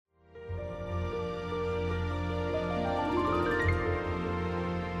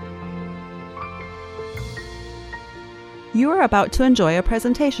You are about to enjoy a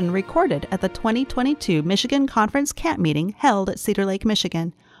presentation recorded at the 2022 Michigan Conference Camp Meeting held at Cedar Lake,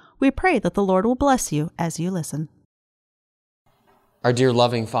 Michigan. We pray that the Lord will bless you as you listen. Our dear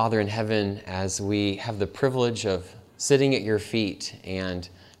loving Father in heaven, as we have the privilege of sitting at your feet and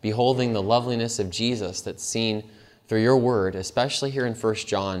beholding the loveliness of Jesus that's seen through your word, especially here in 1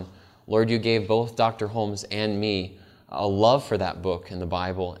 John, Lord, you gave both Dr. Holmes and me a love for that book in the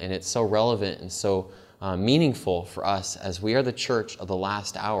Bible, and it's so relevant and so meaningful for us as we are the church of the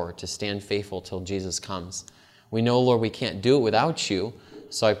last hour to stand faithful till Jesus comes. We know, Lord, we can't do it without you,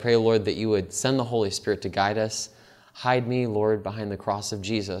 so I pray, Lord, that you would send the Holy Spirit to guide us. Hide me, Lord, behind the cross of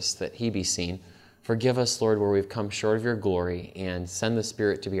Jesus, that he be seen. Forgive us, Lord, where we've come short of your glory, and send the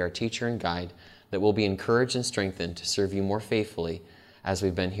Spirit to be our teacher and guide, that we'll be encouraged and strengthened to serve you more faithfully as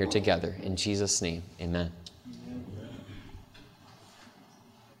we've been here together. In Jesus' name, amen.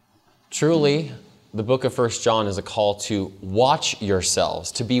 Truly, the book of 1 John is a call to watch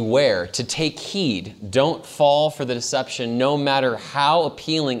yourselves, to beware, to take heed. Don't fall for the deception, no matter how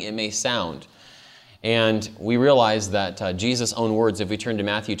appealing it may sound. And we realize that Jesus' own words, if we turn to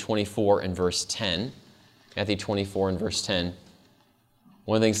Matthew 24 and verse 10, Matthew 24 and verse 10,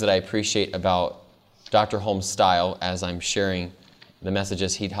 one of the things that I appreciate about Dr. Holmes' style as I'm sharing the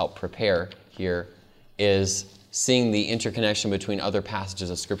messages he'd helped prepare here is seeing the interconnection between other passages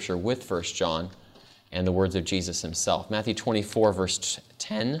of Scripture with 1 John and the words of Jesus himself. Matthew 24, verse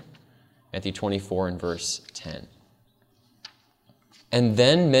 10. Matthew 24 and verse 10. And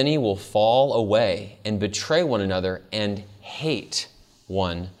then many will fall away and betray one another and hate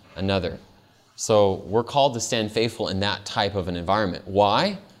one another. So we're called to stand faithful in that type of an environment.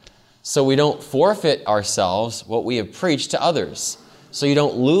 Why? So we don't forfeit ourselves what we have preached to others. So you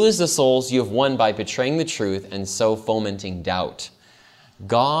don't lose the souls you have won by betraying the truth and so fomenting doubt.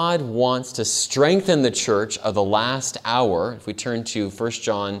 God wants to strengthen the church of the last hour. If we turn to 1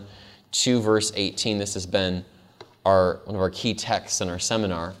 John 2, verse 18, this has been one of our key texts in our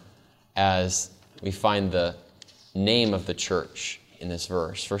seminar as we find the name of the church in this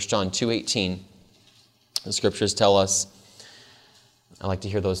verse. 1 John 2:18, the scriptures tell us, I like to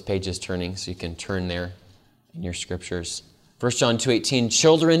hear those pages turning, so you can turn there in your scriptures. 1 John 2:18,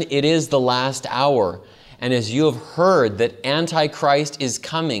 children, it is the last hour. And as you have heard that Antichrist is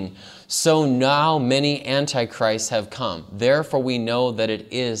coming, so now many Antichrists have come. Therefore we know that it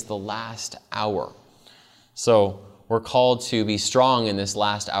is the last hour. So we're called to be strong in this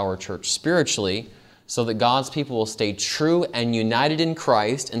last hour church spiritually so that God's people will stay true and united in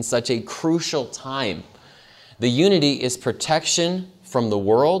Christ in such a crucial time. The unity is protection from the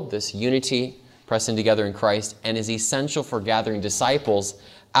world, this unity pressing together in Christ, and is essential for gathering disciples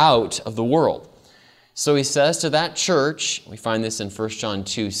out of the world. So he says to that church, we find this in 1 John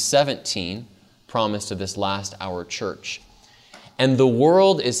 2:17, promise to this last hour church. And the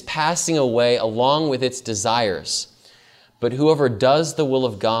world is passing away along with its desires, but whoever does the will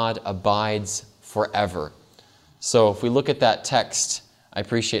of God abides forever. So if we look at that text, I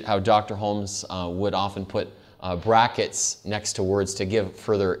appreciate how Dr. Holmes would often put brackets next to words to give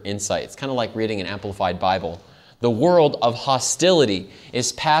further insight. It's kind of like reading an amplified Bible. The world of hostility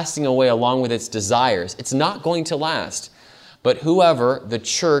is passing away along with its desires. It's not going to last. But whoever, the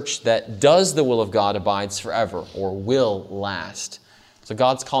church that does the will of God abides forever or will last. So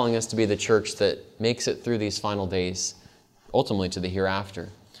God's calling us to be the church that makes it through these final days, ultimately to the hereafter.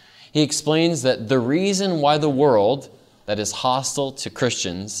 He explains that the reason why the world that is hostile to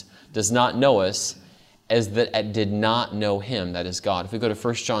Christians does not know us is that it did not know him, that is God. If we go to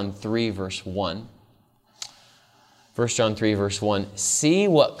 1 John 3, verse 1. 1 John 3, verse 1, see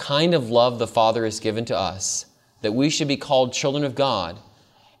what kind of love the Father has given to us, that we should be called children of God,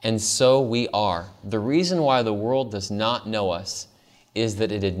 and so we are. The reason why the world does not know us is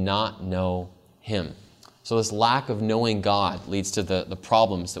that it did not know him. So this lack of knowing God leads to the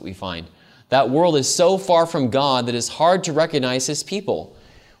problems that we find. That world is so far from God that it's hard to recognize his people,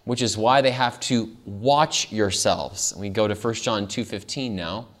 which is why they have to watch yourselves. We go to 1 John 2:15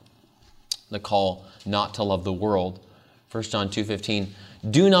 now, the call not to love the world. 1 John 2:15,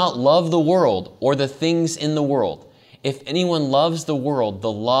 do not love the world or the things in the world. If anyone loves the world,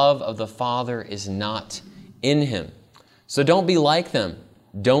 the love of the Father is not in him. So don't be like them.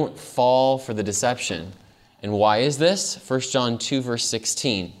 Don't fall for the deception. And why is this? 1 John 2, verse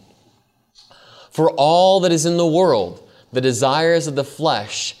 16. For all that is in the world, the desires of the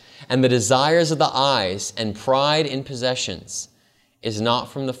flesh and the desires of the eyes and pride in possessions is not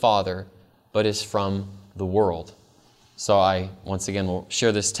from the Father, but is from the world. So I, once again, will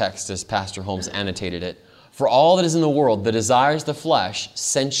share this text as Pastor Holmes annotated it. For all that is in the world, the desires of the flesh,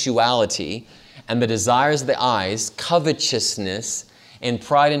 sensuality, and the desires of the eyes, covetousness, and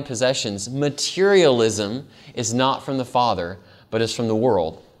pride in possessions. Materialism is not from the Father, but is from the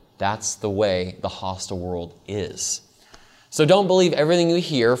world. That's the way the hostile world is. So don't believe everything you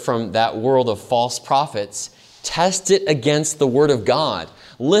hear from that world of false prophets. Test it against the Word of God.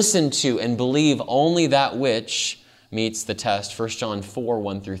 Listen to and believe only that which meets the test. 1 John 4,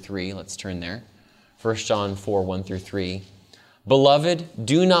 1 through 3. Let's turn there. 1 John 4, 1 through 3. Beloved,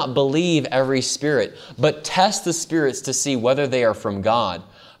 do not believe every spirit, but test the spirits to see whether they are from God.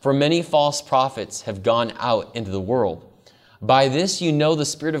 For many false prophets have gone out into the world. By this you know the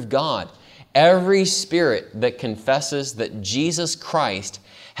Spirit of God. Every spirit that confesses that Jesus Christ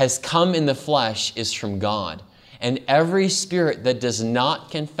has come in the flesh is from God. And every spirit that does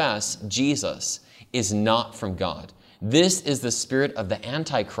not confess Jesus is not from God. This is the spirit of the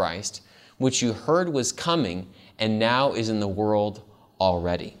Antichrist, which you heard was coming and now is in the world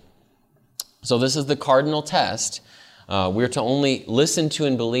already. So this is the cardinal test. We're to only listen to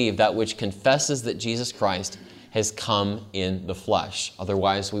and believe that which confesses that Jesus Christ has come in the flesh.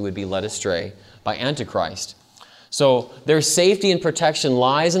 Otherwise, we would be led astray by Antichrist. So their safety and protection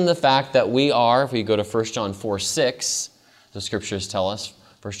lies in the fact that we are, if we go to 1 John 4, 6, the scriptures tell us,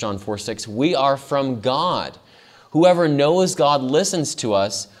 1 John 4, 6, we are from God. Whoever knows God listens to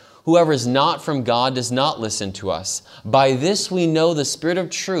us. Whoever is not from God does not listen to us. By this we know the spirit of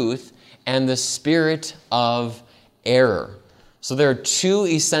truth and the spirit of error. So there are two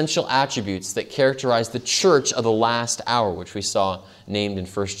essential attributes that characterize the church of the last hour, which we saw named in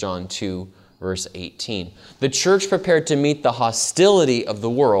 1 John 2, verse 18. The church prepared to meet the hostility of the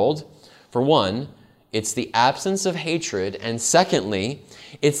world. For one, it's the absence of hatred. And secondly,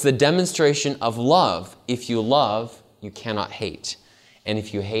 it's the demonstration of love. If you love, you cannot hate. And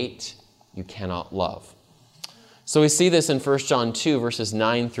if you hate, you cannot love. So we see this in 1 John 2, verses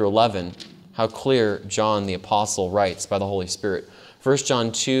 9 through 11, how clear John the Apostle writes by the Holy Spirit. 1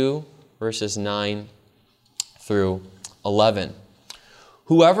 John 2, verses 9 through 11.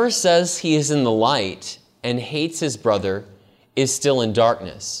 Whoever says he is in the light and hates his brother is still in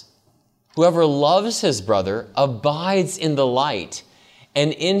darkness. Whoever loves his brother abides in the light,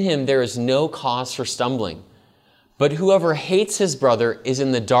 and in him there is no cause for stumbling. But whoever hates his brother is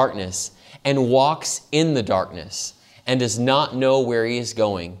in the darkness and walks in the darkness and does not know where he is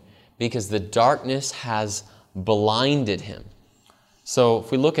going, because the darkness has blinded him. So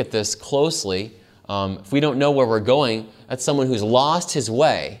if we look at this closely, if we don't know where we're going, that's someone who's lost his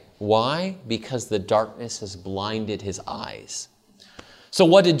way. Why? Because the darkness has blinded his eyes. So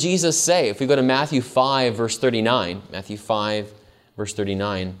what did Jesus say? If we go to Matthew 5, verse 39, Matthew 5, verse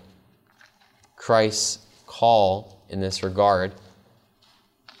 39, Christ's call in this regard,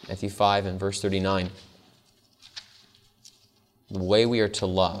 Matthew 5 and verse 39. The way we are to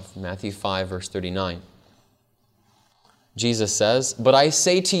love, Matthew 5, verse 39. Jesus says, "But I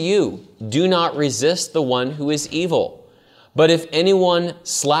say to you, do not resist the one who is evil. But if anyone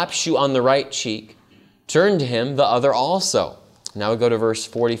slaps you on the right cheek, turn to him the other also." Now we go to verse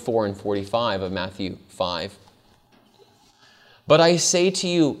 44 and 45 of Matthew 5. "But I say to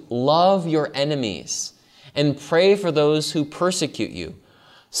you, love your enemies and pray for those who persecute you,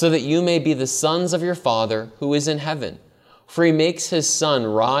 so that you may be the sons of your Father who is in heaven. For he makes his sun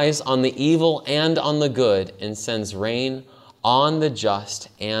rise on the evil and on the good, and sends rain on the just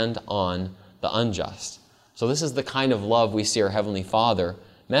and on the unjust." So this is the kind of love we see our Heavenly Father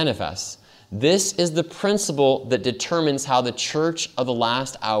manifests. This is the principle that determines how the church of the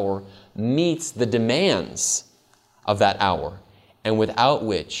last hour meets the demands of that hour, and without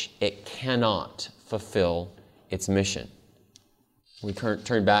which it cannot fulfill its mission. We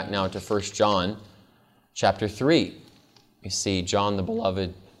turn back now to 1 John chapter 3. You see John the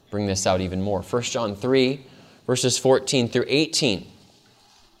Beloved bring this out even more. 1 John 3, verses 14 through 18.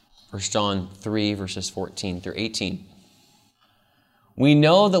 1 John 3, verses 14 through 18. "We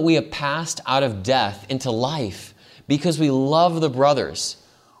know that we have passed out of death into life because we love the brothers.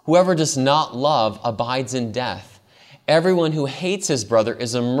 Whoever does not love abides in death. Everyone who hates his brother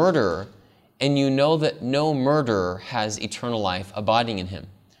is a murderer, and you know that no murderer has eternal life abiding in him.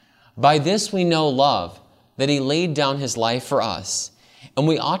 By this we know love, that he laid down his life for us, and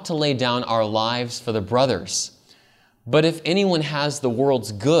we ought to lay down our lives for the brothers. But if anyone has the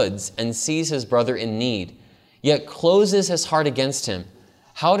world's goods and sees his brother in need, yet closes his heart against him,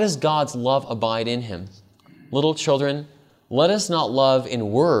 how does God's love abide in him? Little children, let us not love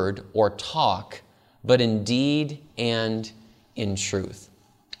in word or talk, but in deed and in truth."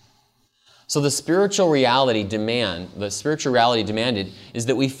 So the spiritual reality demanded is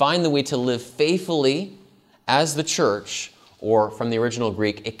that we find the way to live faithfully as the church, or from the original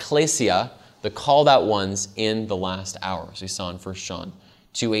Greek, ecclesia, the called out ones in the last hour, as we saw in 1 John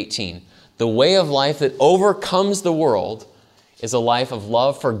 2:18. The way of life that overcomes the world is a life of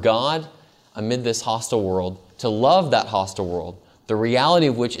love for God amid this hostile world, to love that hostile world, the reality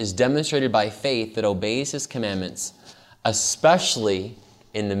of which is demonstrated by faith that obeys His commandments, especially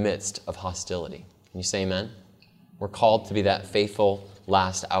in the midst of hostility. Can you say amen? We're called to be that faithful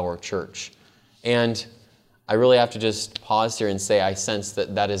last hour church. And I really have to just pause here and say I sense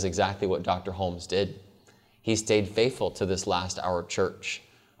that that is exactly what Dr. Holmes did. He stayed faithful to this last hour church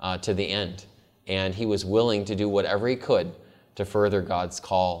to the end. And he was willing to do whatever he could to further God's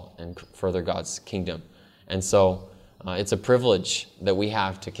call and further God's kingdom. And so it's a privilege that we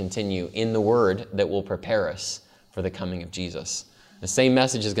have to continue in the Word that will prepare us for the coming of Jesus. The same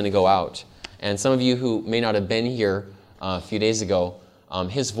message is going to go out. And some of you who may not have been here a few days ago,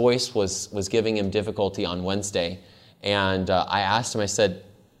 his voice was giving him difficulty on Wednesday. And I asked him, I said,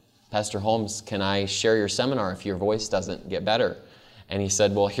 Pastor Holmes, can I share your seminar if your voice doesn't get better? And he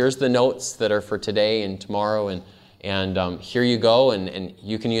said, well, here's the notes that are for today and tomorrow, and here you go, and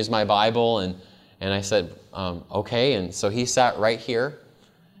you can use my Bible. And I said, okay. And so he sat right here.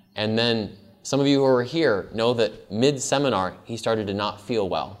 And then some of you who are here know that mid-seminar, he started to not feel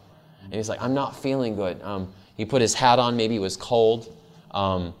well. And he's like, I'm not feeling good. He put his hat on, maybe it was cold.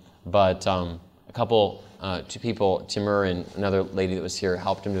 But two people, Timur and another lady that was here,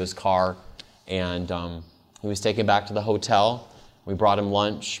 helped him to his car. And he was taken back to the hotel. We brought him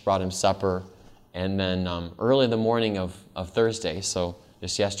lunch, brought him supper. And then early in the morning of Thursday, so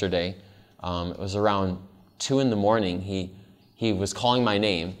just yesterday, it was around 2 a.m, he was calling my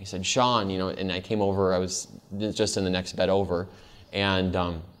name. He said, Sean, and I came over. I was just in the next bed over. And,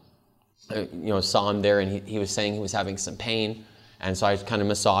 saw him there, and he was saying he was having some pain. And so I kind of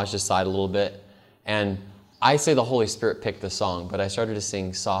massaged his side a little bit. And I say the Holy Spirit picked the song, but I started to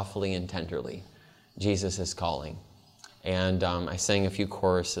sing softly and tenderly, Jesus is calling. And I sang a few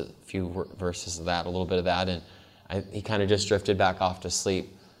verses of that, a little bit of that, and he kind of just drifted back off to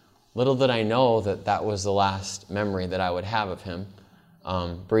sleep. Little did I know that was the last memory that I would have of him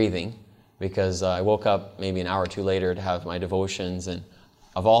breathing, because I woke up maybe an hour or two later to have my devotions, and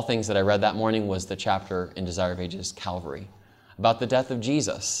of all things that I read that morning was the chapter in Desire of Ages, Calvary, about the death of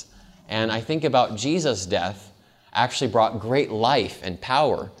Jesus. And I think about Jesus' death actually brought great life and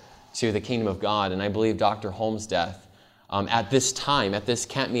power to the kingdom of God, and I believe Dr. Holmes' death at this time, at this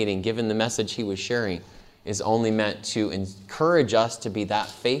camp meeting, given the message he was sharing, is only meant to encourage us to be that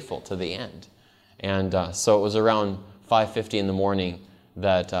faithful to the end. And so it was around 5:50 in the morning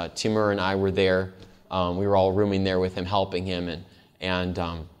that Timur and I were there. We were all rooming there with him, helping him, and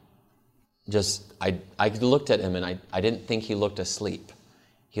I looked at him, and I didn't think he looked asleep.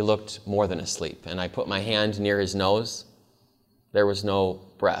 He looked more than asleep. And I put my hand near his nose. There was no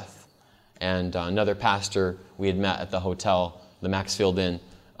breath. And another pastor we had met at the hotel, the Maxfield Inn,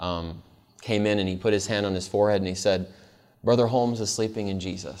 came in and he put his hand on his forehead and he said, Brother Holmes is sleeping in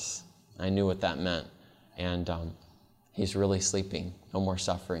Jesus. I knew what that meant. And he's really sleeping, no more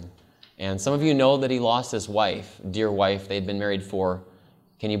suffering. And some of you know that he lost his wife, dear wife. They'd been married for,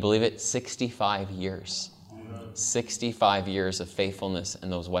 can you believe it, 65 years. 65 years of faithfulness in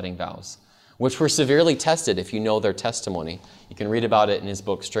those wedding vows, which were severely tested if you know their testimony. You can read about it in his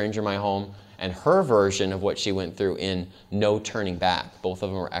book, Stranger in My Home, and her version of what she went through in No Turning Back. Both of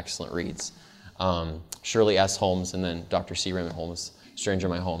them were excellent reads. Shirley S. Holmes and then Dr. C. Raymond Holmes, Stranger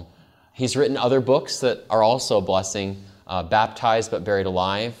in My Home. He's written other books that are also a blessing, Baptized but Buried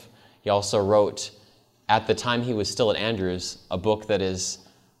Alive. He also wrote, at the time he was still at Andrews, a book that is,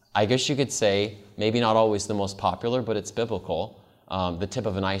 I guess you could say, maybe not always the most popular, but it's biblical, The Tip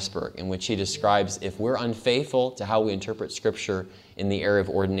of an Iceberg, in which he describes if we're unfaithful to how we interpret Scripture in the area of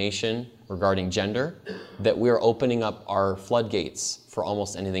ordination regarding gender, that we're opening up our floodgates for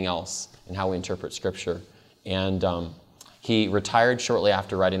almost anything else in how we interpret Scripture. And he retired shortly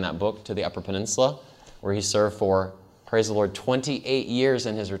after writing that book to the Upper Peninsula, where he served for, praise the Lord, 28 years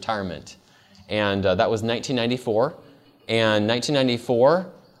in his retirement. And that was 1994. And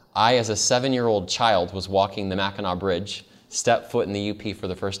 1994, I, as a 7-year-old child, was walking the Mackinac Bridge, stepped foot in the UP for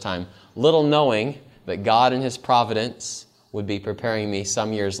the first time, little knowing that God in His providence would be preparing me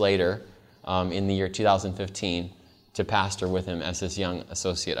some years later, in the year 2015, to pastor with him as his young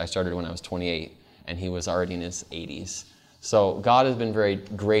associate. I started when I was 28, and he was already in his 80s. So God has been very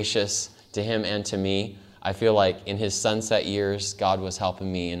gracious to him and to me. I feel like in his sunset years, God was helping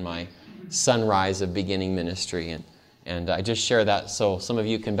me in my sunrise of beginning ministry. And I just share that so some of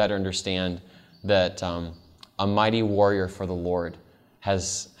you can better understand that a mighty warrior for the Lord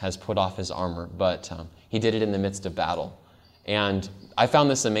has put off his armor, but he did it in the midst of battle. And I found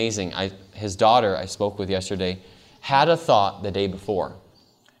this amazing. His daughter I spoke with yesterday had a thought the day before.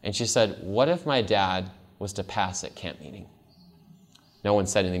 And she said, what if my dad was to pass at camp meeting? No one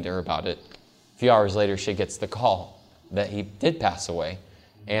said anything to her about it. A few hours later, she gets the call that he did pass away.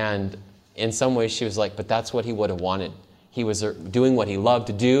 And in some ways, she was like, but that's what he would have wanted. He was doing what he loved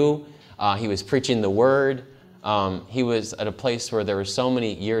to do. He was preaching the word. He was at a place where there were so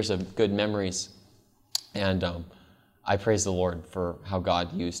many years of good memories. And I praise the Lord for how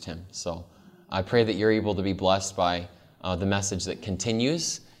God used him. So I pray that you're able to be blessed by the message that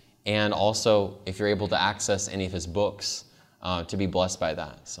continues. And also, if you're able to access any of his books, to be blessed by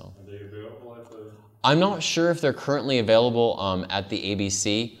that. So, are they available at the... I'm not sure if they're currently available at the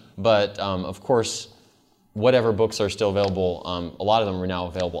ABC, but of course, whatever books are still available, a lot of them are now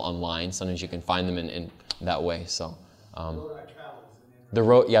available online. Sometimes you can find them in that way. So, The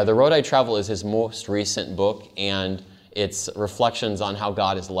Road I Travel is his most recent book, and it's reflections on how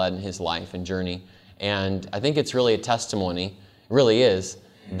God has led in his life and journey. And I think it's really a testimony, it really is,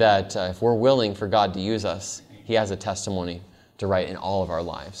 that if we're willing for God to use us, he has a testimony to write in all of our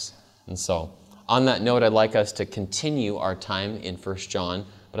lives. And so, on that note, I'd like us to continue our time in 1 John,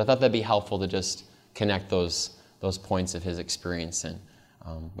 but I thought that'd be helpful to just connect those points of his experience, and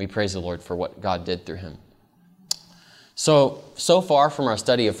we praise the Lord for what God did through him. So far from our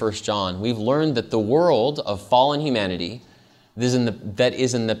study of 1 John, we've learned that the world of fallen humanity that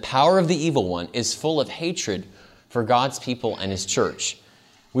is in the power of the evil one is full of hatred for God's people and his church.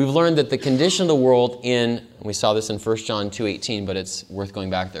 We've learned that the condition of the world we saw this in 1 John 2:18, but it's worth going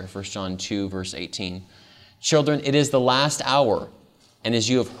back there, 1 John 2, verse 18. Children, it is the last hour, and as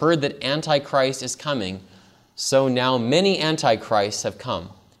you have heard that Antichrist is coming, so now many Antichrists have come.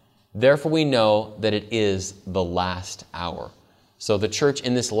 Therefore we know that it is the last hour. So the church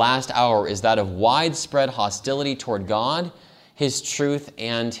in this last hour is that of widespread hostility toward God, his truth,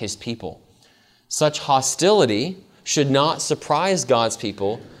 and his people. Such hostility should not surprise God's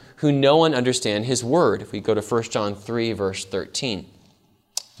people who know and understand his word. If we go to 1 John 3, verse 13.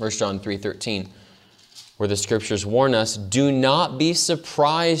 1 John 3:13, where the scriptures warn us, do not be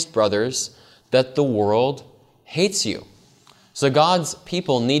surprised, brothers, that the world hates you. So God's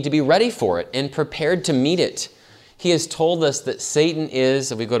people need to be ready for it and prepared to meet it. He has told us that Satan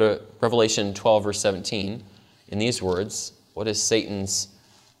is, if we go to Revelation 12, verse 17, in these words, what is Satan's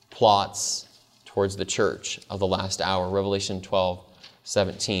plots towards the church of the last hour? Revelation 12,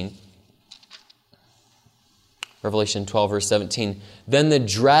 17. Revelation 12, verse 17. Then the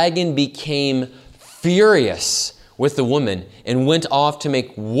dragon became furious with the woman and went off to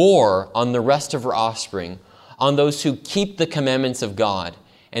make war on the rest of her offspring, on those who keep the commandments of God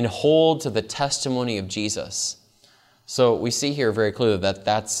and hold to the testimony of Jesus. So we see here very clearly that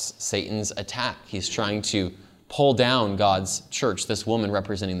that's Satan's attack. He's trying to pull down God's church, this woman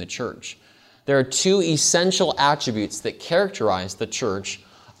representing the church. There are two essential attributes that characterize the church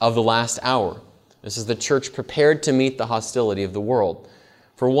of the last hour. This is the church prepared to meet the hostility of the world.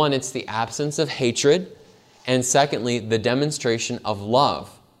 For one, it's the absence of hatred, and secondly, the demonstration of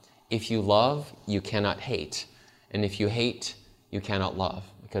love. If you love, you cannot hate. And if you hate, you cannot love,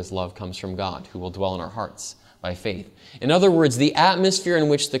 because love comes from God, who will dwell in our hearts by faith. In other words, the atmosphere in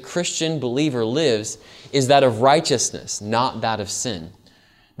which the Christian believer lives is that of righteousness, not that of sin.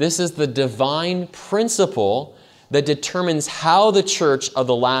 This is the divine principle that determines how the church of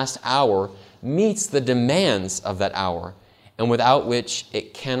the last hour meets the demands of that hour, and without which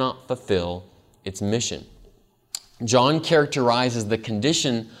it cannot fulfill its mission. John characterizes the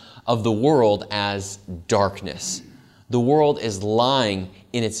condition of the world as darkness. The world is lying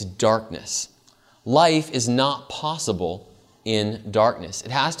in its darkness. Life is not possible in darkness.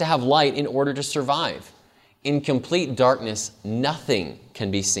 It has to have light in order to survive. In complete darkness, nothing can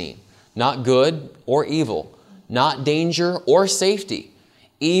be seen. Not good or evil. Not danger or safety.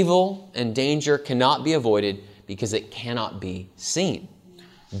 Evil and danger cannot be avoided because it cannot be seen.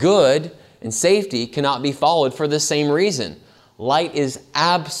 Good and safety cannot be followed for the same reason. Light is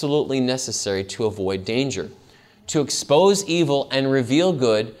absolutely necessary to avoid danger, to expose evil and reveal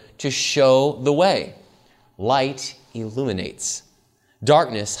good, to show the way. Light illuminates.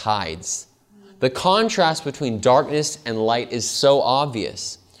 Darkness hides. The contrast between darkness and light is so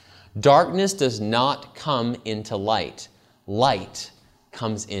obvious. Darkness does not come into light. Light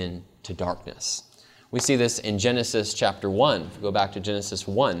comes into darkness. We see this in Genesis chapter 1. If we go back to Genesis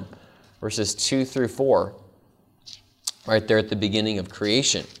 1, verses 2 through 4, right there at the beginning of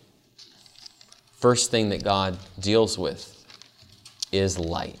creation. First thing that God deals with is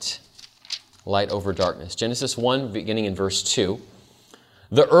light. Light over darkness. Genesis 1, beginning in verse 2.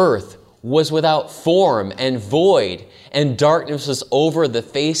 The earth was without form and void, and darkness was over the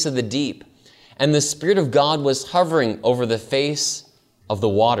face of the deep. And the Spirit of God was hovering over the face of the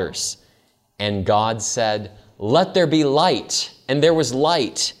waters. And God said, "Let there be light." And there was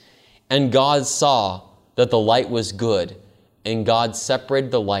light. And God saw that the light was good. And God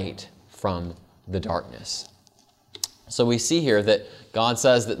separated the light from the darkness. So we see here that God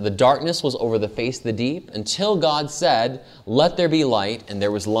says that the darkness was over the face of the deep until God said, "Let there be light," and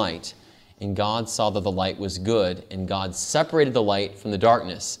there was light. And God saw that the light was good, and God separated the light from the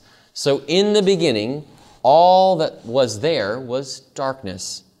darkness. So in the beginning, all that was there was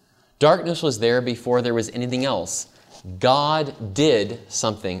darkness. Darkness was there before there was anything else. God did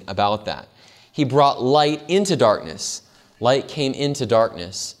something about that. He brought light into darkness. Light came into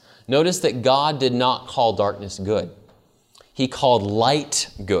darkness. Notice that God did not call darkness good. He called light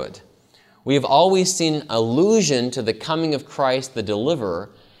good. We have always seen an allusion to the coming of Christ the deliverer,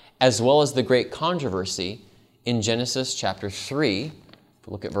 as well as the great controversy in Genesis chapter 3.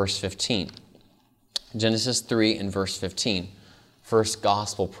 Look at verse 15. Genesis 3 and verse 15. First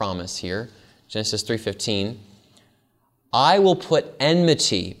gospel promise here. Genesis 3:15. "I will put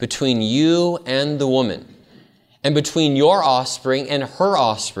enmity between you and the woman, and between your offspring and her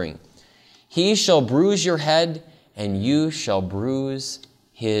offspring. He shall bruise your head, and you shall bruise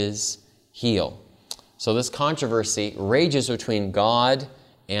his heel." So this controversy rages between God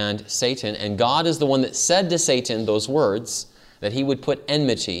and Satan, and God is the one that said to Satan those words, that he would put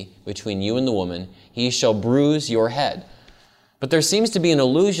enmity between you and the woman. He shall bruise your head. But there seems to be an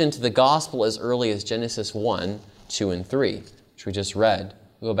allusion to the gospel as early as Genesis 1, 2, and 3, which we just read.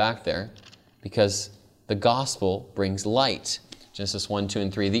 We'll go back there, because the gospel brings light. Genesis 1, 2,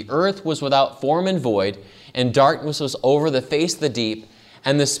 and 3. "The earth was without form and void, and darkness was over the face of the deep,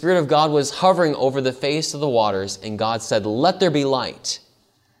 and the Spirit of God was hovering over the face of the waters. And God said, 'Let there be light.'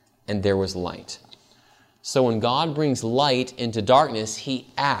 And there was light." So when God brings light into darkness, He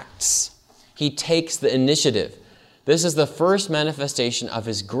acts. He takes the initiative. This is the first manifestation of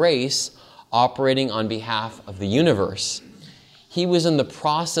His grace operating on behalf of the universe. He was in the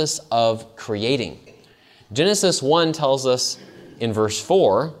process of creating. Genesis 1 tells us in verse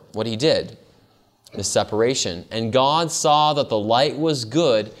 4 what He did, the separation. "And God saw that the light was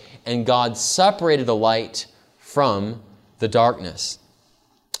good, and God separated the light from the darkness."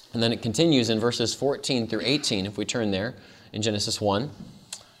 And then it continues in verses 14 through 18, if we turn there in Genesis 1.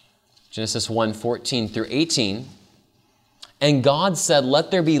 Genesis 1, 14 through 18. "And God said,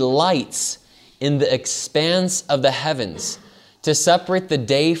 'Let there be lights in the expanse of the heavens to separate the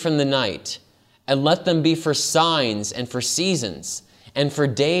day from the night, and let them be for signs and for seasons and for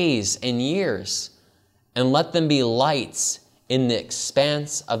days and years. And let them be lights in the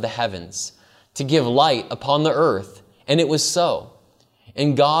expanse of the heavens to give light upon the earth.' And it was so.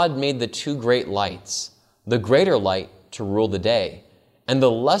 And God made the two great lights, the greater light to rule the day, and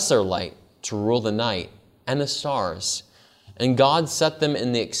the lesser light to rule the night, and the stars. And God set them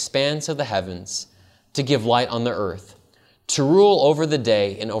in the expanse of the heavens to give light on the earth, to rule over the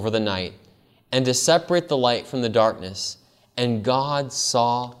day and over the night, and to separate the light from the darkness. And God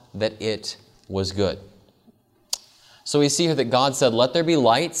saw that it was good." So we see here that God said, "Let there be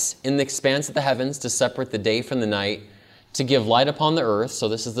lights in the expanse of the heavens to separate the day from the night, to give light upon the earth," so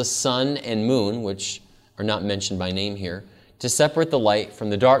this is the sun and moon, which are not mentioned by name here, "to separate the light from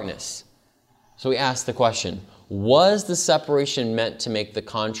the darkness." So we ask the question, was the separation meant to make the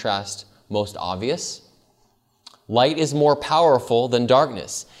contrast most obvious? Light is more powerful than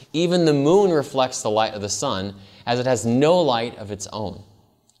darkness. Even the moon reflects the light of the sun, as it has no light of its own.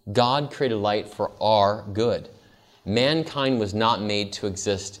 God created light for our good. Mankind was not made to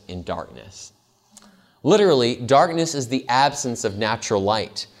exist in darkness. Literally, darkness is the absence of natural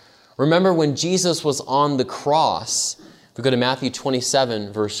light. Remember when Jesus was on the cross, if we go to Matthew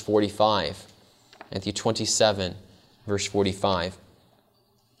 27, verse 45. Matthew 27, verse 45.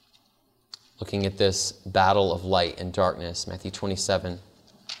 Looking at this battle of light and darkness, Matthew 27,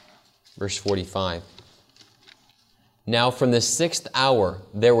 verse 45. "Now from the 6th hour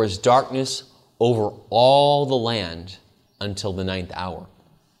there was darkness over all the land until the 9th hour."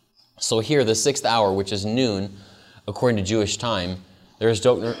 So here, the 6th hour, which is noon, according to Jewish time, there is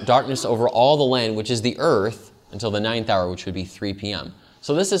darkness over all the land, which is the earth, until the 9th hour, which would be 3 p.m.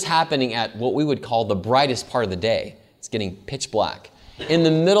 So this is happening at what we would call the brightest part of the day. It's getting pitch black. In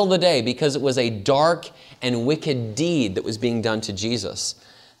the middle of the day, because it was a dark and wicked deed that was being done to Jesus.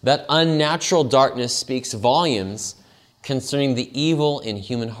 That unnatural darkness speaks volumes concerning the evil in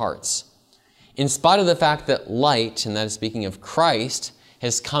human hearts. In spite of the fact that light, and that is speaking of Christ,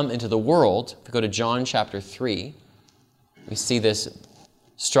 has come into the world, if we go to John chapter 3, we see this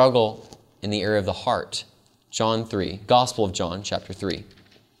struggle in the area of the heart. John 3, Gospel of John, chapter 3,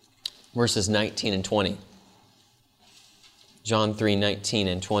 verses 19 and 20. John 3, 19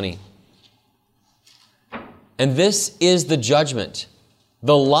 and 20. And this is the judgment.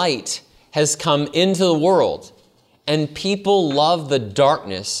 The light has come into the world, and people love the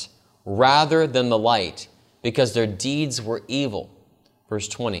darkness rather than the light, because their deeds were evil. Verse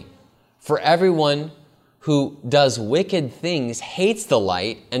 20. For everyone who does wicked things hates the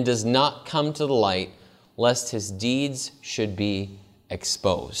light and does not come to the light, lest his deeds should be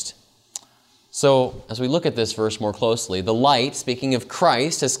exposed. So, as we look at this verse more closely, the light, speaking of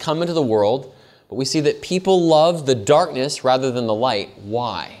Christ, has come into the world, but we see that people love the darkness rather than the light.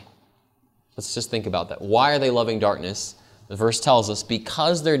 Why? Let's just think about that. Why are they loving darkness? The verse tells us,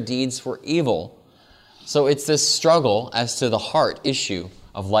 because their deeds were evil. So it's this struggle as to the heart issue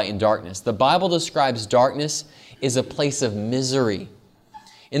of light and darkness. The Bible describes darkness as a place of misery.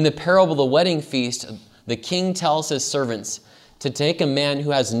 In the parable of the wedding feast, the king tells his servants to take a man who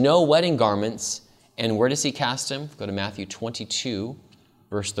has no wedding garments, and where does he cast him? Go to Matthew 22,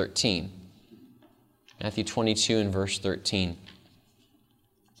 verse 13. Matthew 22 and verse 13.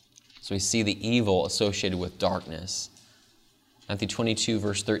 So we see the evil associated with darkness. Matthew 22,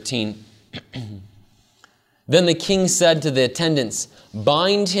 verse 13. Then the king said to the attendants,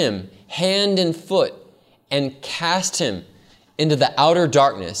 bind him hand and foot and cast him into the outer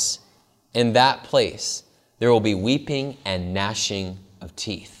darkness. In that place there will be weeping and gnashing of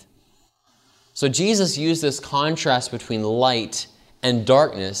teeth. So Jesus used this contrast between light and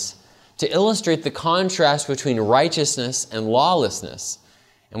darkness to illustrate the contrast between righteousness and lawlessness.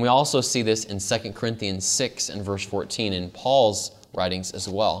 And we also see this in 2 Corinthians 6 and verse 14 in Paul's writings as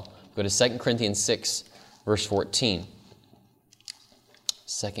well. Go to 2 Corinthians 6, verse 14.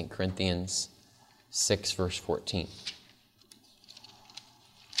 2 Corinthians 6, verse 14.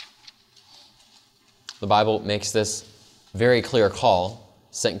 The Bible makes this very clear call.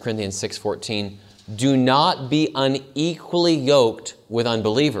 2 Corinthians 6, 14. Do not be unequally yoked with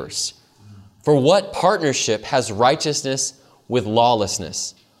unbelievers. For what partnership has righteousness with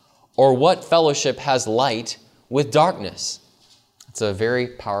lawlessness? Or what fellowship has light with darkness? It's a very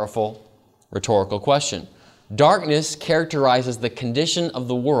powerful rhetorical question. Darkness characterizes the condition of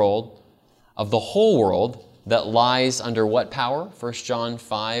the world, of the whole world, that lies under what power? 1 John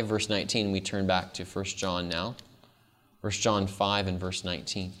 5, verse 19. We turn back to 1 John now. 1 John 5 and verse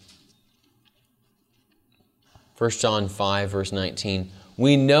 19. 1 John 5, verse 19.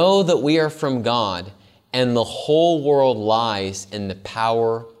 We know that we are from God, and the whole world lies in the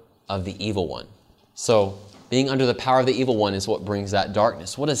power of the evil one. So, being under the power of the evil one is what brings that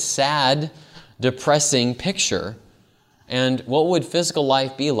darkness. What a sad, depressing picture. And what would physical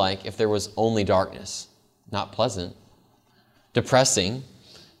life be like if there was only darkness? Not pleasant. Depressing.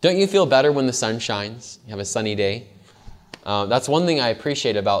 Don't you feel better when the sun shines? You have a sunny day? That's one thing I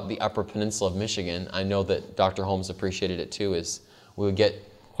appreciate about the Upper Peninsula of Michigan. I know that Dr. Holmes appreciated it too, is we would get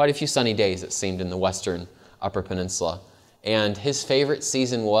quite a few sunny days, it seemed, in the western Upper Peninsula. And his favorite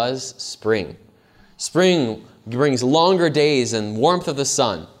season was spring. Spring brings longer days and warmth of the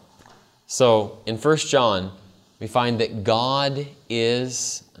sun. So in 1 John, we find that God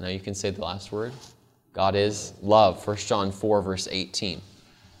is, now you can say the last word, God is love. 1 John 4, verse 18.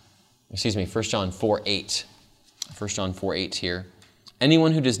 1 John 4, 8. 1 John 4, 8 here.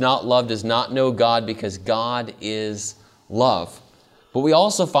 Anyone who does not love does not know God, because God is love. But we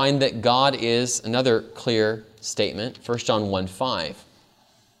also find that God is, another clear statement, 1 John 1, 5.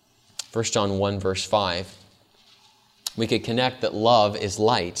 1 John 1, verse 5. We could connect that love is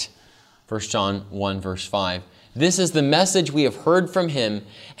light. 1 John 1, verse 5. This is the message we have heard from him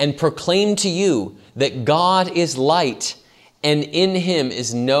and proclaimed to you, that God is light, and in him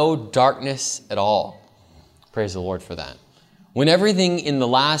is no darkness at all. Praise the Lord for that. When everything in the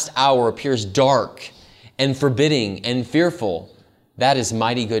last hour appears dark and forbidding and fearful, that is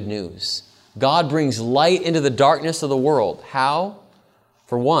mighty good news. God brings light into the darkness of the world. How?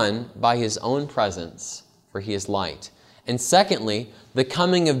 For one, by his own presence, for he is light. And secondly, the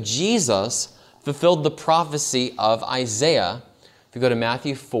coming of Jesus fulfilled the prophecy of Isaiah. If you go to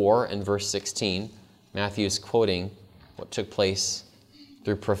Matthew 4 and verse 16, Matthew is quoting what took place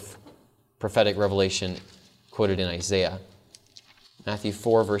through prophetic revelation quoted in Isaiah. Matthew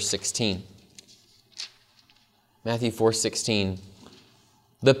 4, verse 16. Matthew 4, 16.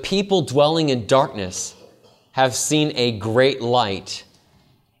 The people dwelling in darkness have seen a great light,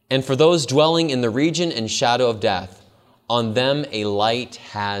 and for those dwelling in the region and shadow of death, on them a light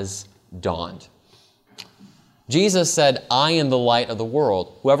has dawned. Jesus said, I am the light of the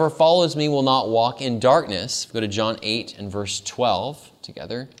world. Whoever follows me will not walk in darkness. Go to John 8 and verse 12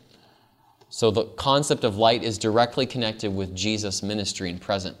 together. So the concept of light is directly connected with Jesus' ministry and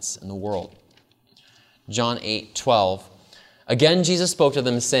presence in the world. John 8:12. Again, Jesus spoke to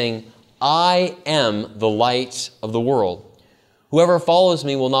them, saying, I am the light of the world. Whoever follows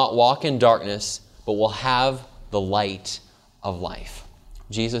me will not walk in darkness, but will have the light of life.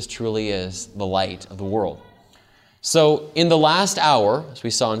 Jesus truly is the light of the world. So in the last hour, as we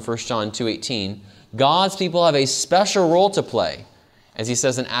saw in 1 John 2:18, God's people have a special role to play, as he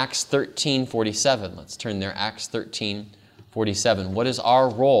says in Acts 13:47. Let's turn there, Acts 13:47. What is our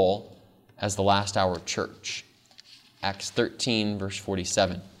role as the last hour church? Acts 13, verse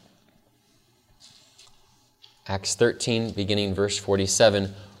 47. Acts 13, beginning verse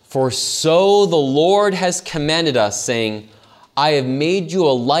 47. For so the Lord has commanded us, saying, I have made you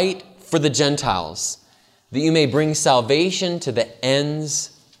a light for the Gentiles, that you may bring salvation to the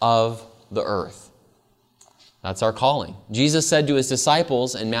ends of the earth. That's our calling. Jesus said to his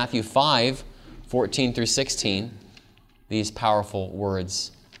disciples in Matthew 5:14 through 16, these powerful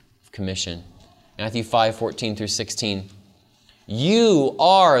words of commission. Matthew 5:14 through 16. You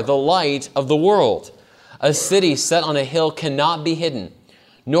are the light of the world. A city set on a hill cannot be hidden,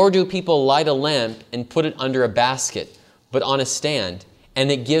 nor do people light a lamp and put it under a basket, but on a stand,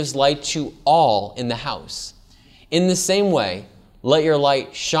 and it gives light to all in the house. In the same way, let your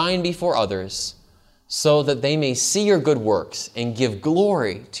light shine before others, so that they may see your good works and give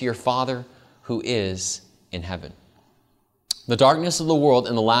glory to your Father who is in heaven. The darkness of the world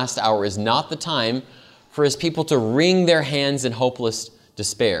in the last hour is not the time for his people to wring their hands in hopeless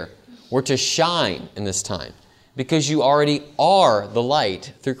despair. We're to shine in this time, because you already are the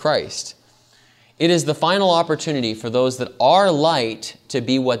light through Christ. It is the final opportunity for those that are light to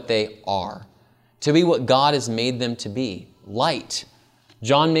be what they are, to be what God has made them to be, light.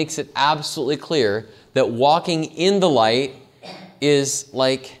 John makes it absolutely clear that walking in the light is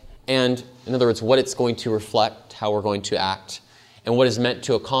like, and in other words, what it's going to reflect, how we're going to act, and what is meant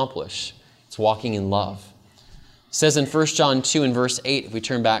to accomplish. It's walking in love. It says in 1 John 2 and verse 8, if we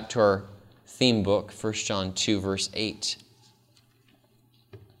turn back to our theme book, 1 John 2 verse 8,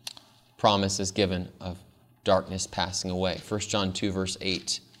 promise is given of darkness passing away. 1 John 2 verse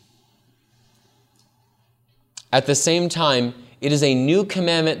 8. At the same time, it is a new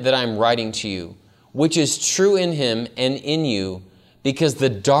commandment that I am writing to you, which is true in him and in you, because the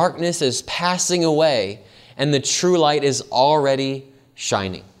darkness is passing away and the true light is already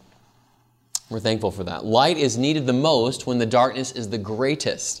shining. We're thankful for that. Light is needed the most when the darkness is the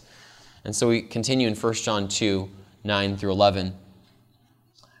greatest. And so we continue in 1 John 2, 9 through 11.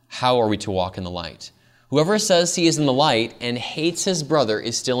 How are we to walk in the light? Whoever says he is in the light and hates his brother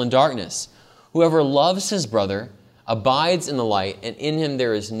is still in darkness. Whoever loves his brother abides in the light, and in him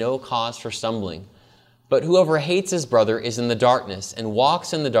there is no cause for stumbling. But whoever hates his brother is in the darkness and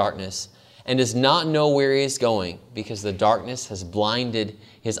walks in the darkness and does not know where he is going, because the darkness has blinded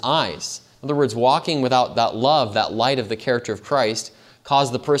his eyes. In other words, walking without that love, that light of the character of Christ,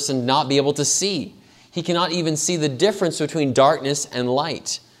 caused the person not be able to see. He cannot even see the difference between darkness and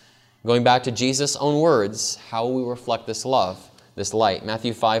light. Going back to Jesus' own words, how will we reflect this love, this light?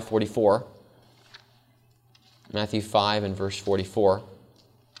 Matthew 5:44. Matthew 5 and verse 44.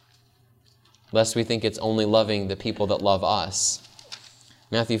 Lest we think it's only loving the people that love us.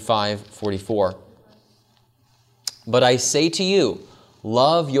 Matthew 5:44. But I say to you,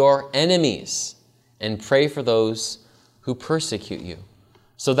 love your enemies and pray for those who persecute you.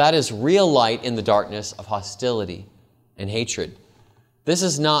 So that is real light in the darkness of hostility and hatred. This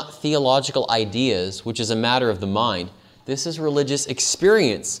is not theological ideas, which is a matter of the mind. This is religious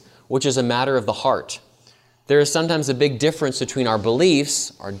experience, which is a matter of the heart. There is sometimes a big difference between our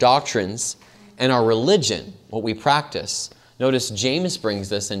beliefs, our doctrines, and our religion, what we practice. Notice James brings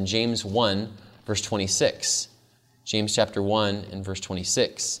this in James 1, verse 26. James chapter 1 and verse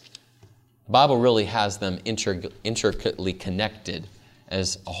 26. The Bible really has them intricately connected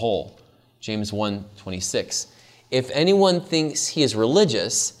as a whole. James 1:26. If anyone thinks he is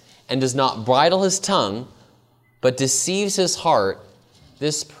religious and does not bridle his tongue, but deceives his heart,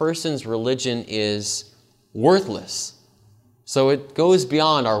 this person's religion is worthless. So it goes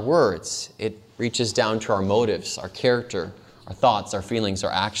beyond our words. It reaches down to our motives, our character, our thoughts, our feelings,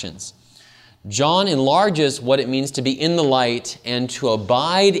 our actions. John enlarges what it means to be in the light and to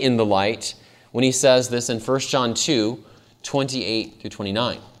abide in the light when he says this in 1 John 2, 28 through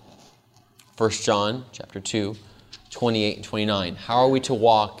 29. 1 John chapter 2, 28 and 29. How are we to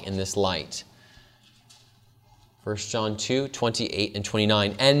walk in this light? 1 John 2, 28 and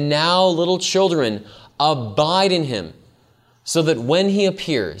 29. And now, little children, abide in him, so that when he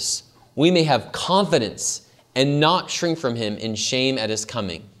appears, we may have confidence and not shrink from him in shame at his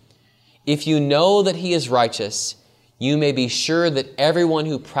coming. If you know that he is righteous, you may be sure that everyone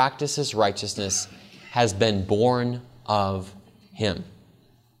who practices righteousness has been born of him.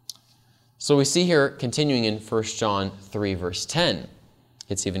 So we see here, continuing in 1 John 3, verse 10,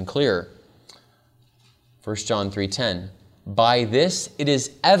 it's even clearer. 1 John 3:10, by this it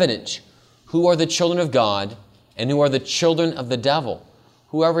is evident who are the children of God and who are the children of the devil.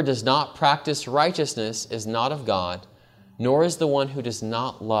 Whoever does not practice righteousness is not of God, nor is the one who does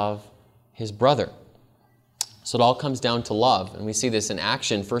not love his brother. So it all comes down to love, and we see this in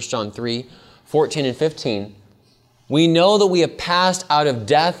action. 1 John 3:14 and 15. We know that we have passed out of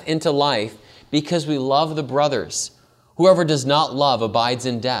death into life because we love the brothers. Whoever does not love abides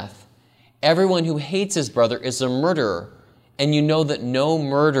in death. Everyone who hates his brother is a murderer, and you know that no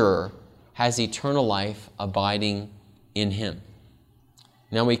murderer has eternal life abiding in him.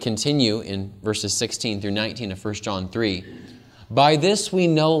 Now we continue in verses 16 through 19 of 1 John 3. By this we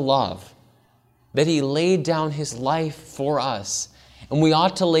know love, that he laid down his life for us, and we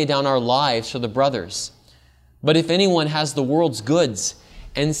ought to lay down our lives for the brothers. But if anyone has the world's goods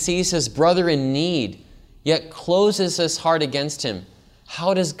and sees his brother in need, yet closes his heart against him,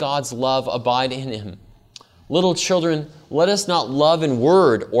 how does God's love abide in him? Little children, let us not love in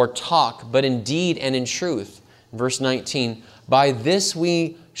word or talk, but in deed and in truth. Verse 19, by this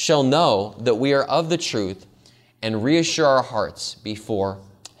we shall know that we are of the truth and reassure our hearts before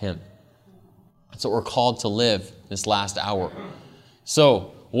him. That's what we're called to live this last hour.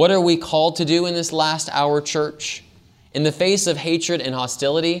 So, what are we called to do in this last hour, church? In the face of hatred and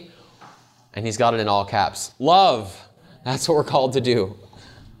hostility, and he's got it in all caps, love. That's what we're called to do.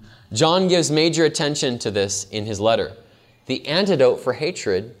 John gives major attention to this in his letter. The antidote for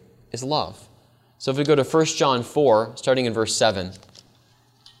hatred is love. So if we go to 1 John 4, starting in verse 7.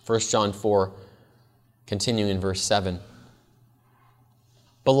 1 John 4, continuing in verse 7.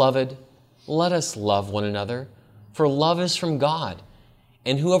 Beloved, let us love one another, for love is from God.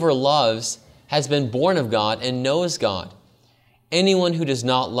 And whoever loves has been born of God and knows God. Anyone who does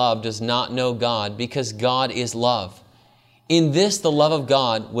not love does not know God, because God is love. In this the love of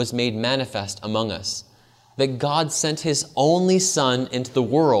God was made manifest among us, that God sent his only Son into the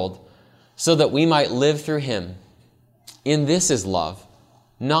world so that we might live through him. In this is love,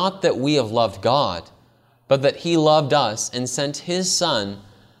 not that we have loved God, but that he loved us and sent his Son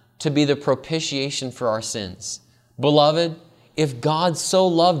to be the propitiation for our sins. Beloved, if God so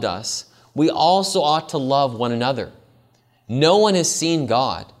loved us, we also ought to love one another. No one has seen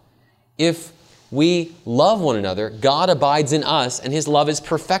God. If we love one another, God abides in us, and his love is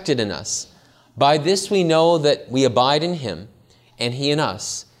perfected in us. By this we know that we abide in him, and he in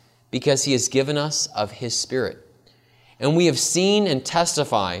us, because he has given us of his Spirit. And we have seen and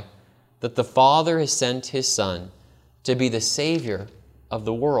testify that the Father has sent his Son to be the Savior of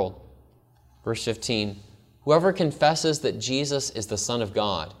the world. Verse 15, whoever confesses that Jesus is the Son of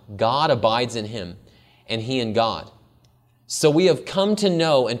God, God abides in him, and he in God. So we have come to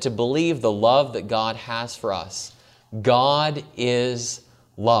know and to believe the love that God has for us. God is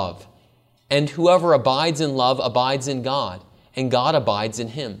love. And whoever abides in love abides in God, and God abides in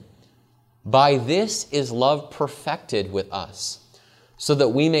him. By this is love perfected with us, so that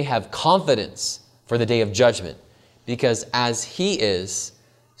we may have confidence for the day of judgment, because as he is,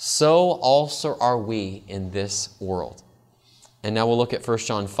 so also are we in this world. And now we'll look at 1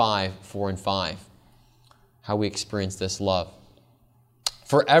 John 5, 4 and 5. How we experience this love.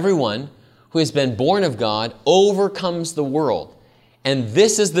 For everyone who has been born of God overcomes the world. And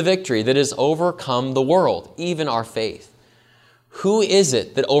this is the victory that has overcome the world, even our faith. Who is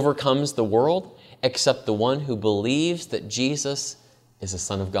it that overcomes the world except the one who believes that Jesus is the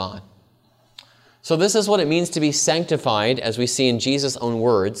Son of God? So this is what it means to be sanctified, as we see in Jesus' own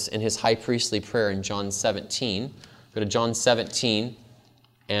words in his high priestly prayer in John 17. Go to John 17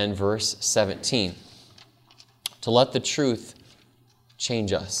 and verse 17. To let the truth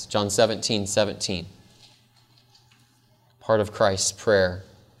change us. John 17, 17. Part of Christ's prayer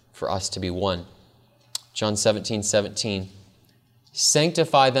for us to be one. John 17, 17.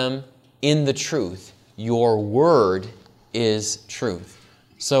 Sanctify them in the truth. Your word is truth.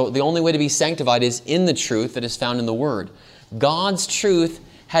 So the only way to be sanctified is in the truth that is found in the Word. God's truth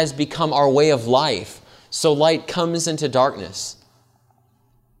has become our way of life, so light comes into darkness.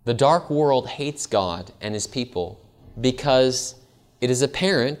 The dark world hates God and his people because it is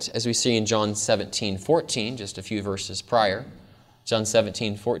apparent, as we see in John 17, 14, just a few verses prior, John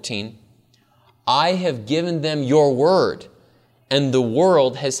 17, 14, I have given them your word, and the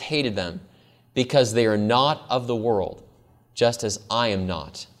world has hated them because they are not of the world, just as I am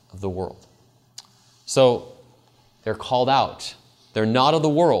not of the world. So they're called out. They're not of the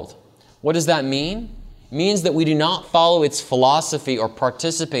world, What does that mean? It means that we do not follow its philosophy or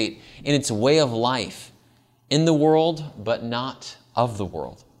participate in its way of life, in the world, but not of the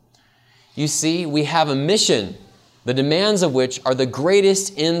world. You see, we have a mission, the demands of which are the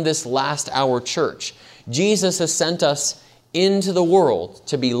greatest in this last hour church. Jesus has sent us into the world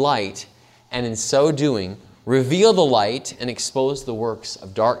to be light, and in so doing, reveal the light and expose the works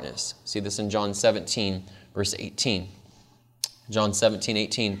of darkness. See this in John 17, verse 18. John 17,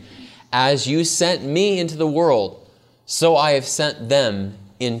 18. As you sent me into the world, so I have sent them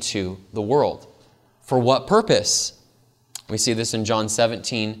into the world. For what purpose? We see this in John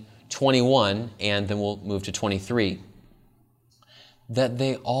 17, 21, and then we'll move to 23. That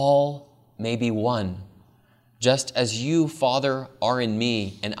they all may be one, just as you, Father, are in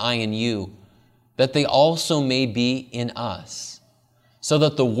me and I in you, that they also may be in us, so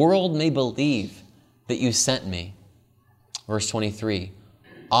that the world may believe that you sent me. Verse 23,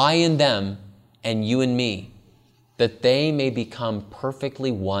 I in them and you in me, that they may become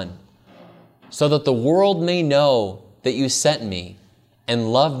perfectly one, so that the world may know that you sent me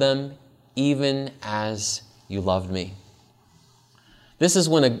and love them even as you loved me. This is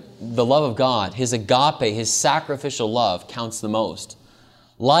when the love of God, His agape, His sacrificial love counts the most.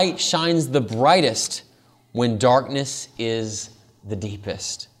 Light shines the brightest when darkness is the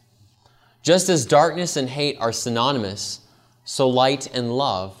deepest. Just as darkness and hate are synonymous, so light and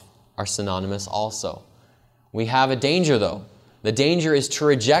love are synonymous also. We have a danger though. The danger is to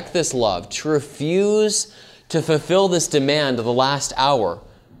reject this love, to refuse to fulfill this demand of the last hour.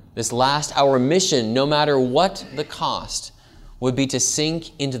 This last hour mission, no matter what the cost, would be to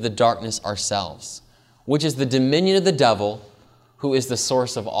sink into the darkness ourselves, which is the dominion of the devil, who is the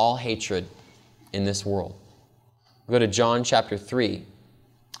source of all hatred in this world. We'll go to John chapter 3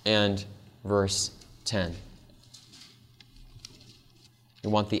 and verse 10.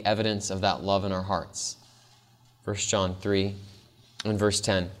 We want the evidence of that love in our hearts. 1 John 3 and verse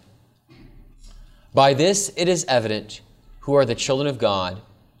 10. By this it is evident who are the children of God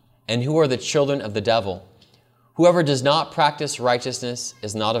and who are the children of the devil. Whoever does not practice righteousness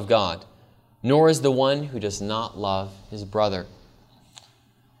is not of God, nor is the one who does not love his brother.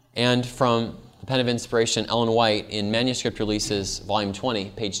 And from the pen of inspiration, Ellen White, in Manuscript Releases, volume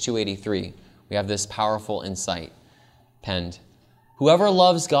 20, page 283, we have this powerful insight penned. Whoever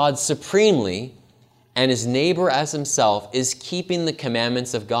loves God supremely and his neighbor as himself is keeping the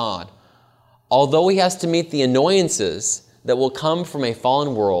commandments of God. Although he has to meet the annoyances that will come from a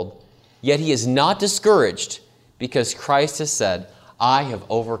fallen world, yet he is not discouraged because Christ has said, I have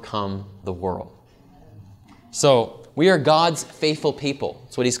overcome the world. So we are God's faithful people.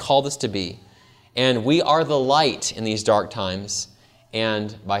 That's what He's called us to be. And we are the light in these dark times.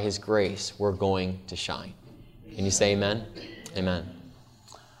 And by His grace, we're going to shine. Can you say amen? Amen.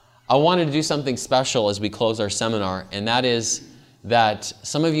 I wanted to do something special as we close our seminar, and that is that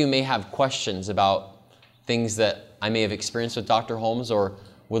some of you may have questions about things that I may have experienced with Dr. Holmes, or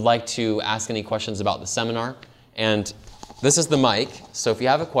would like to ask any questions about the seminar. And this is the mic, so if you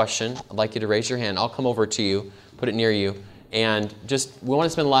have a question, I'd like you to raise your hand. I'll come over to you, put it near you, and we want to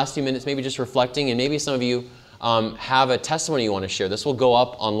spend the last few minutes maybe just reflecting, and maybe some of you have a testimony you want to share. This will go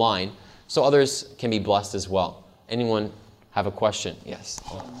up online, so others can be blessed as well. Anyone have a question? Yes.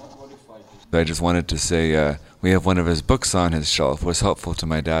 I just wanted to say we have one of his books on his shelf. It was helpful to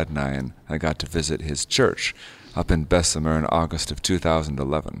my dad and I got to visit his church up in Bessemer in August of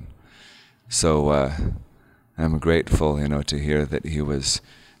 2011. So I'm grateful, to hear that he was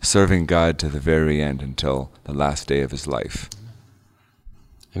serving God to the very end until the last day of his life.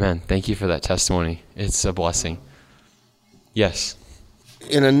 Amen. Thank you for that testimony. It's a blessing. Yes.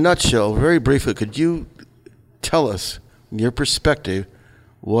 In a nutshell, very briefly, could you tell us, in your perspective,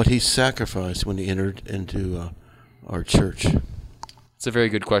 what he sacrificed when he entered into our church? It's a very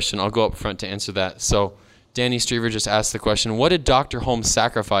good question. I'll go up front to answer that. So Danny Strever just asked the question, what did Dr. Holmes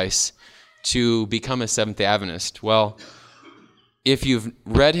sacrifice to become a Seventh-day Adventist? Well, if you've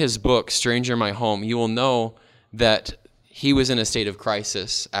read his book, Stranger in My Home, you will know that he was in a state of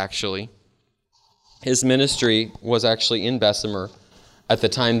crisis, actually. His ministry was actually in Bessemer at the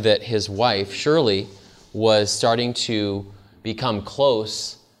time that his wife, Shirley, was starting to become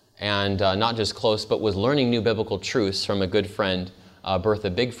close, and not just close, but was learning new biblical truths from a good friend, Bertha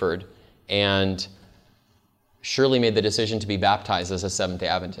Bigford. And Shirley made the decision to be baptized as a Seventh-day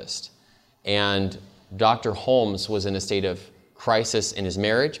Adventist. And Dr. Holmes was in a state of crisis in his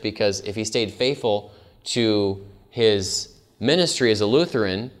marriage, because if he stayed faithful to his ministry as a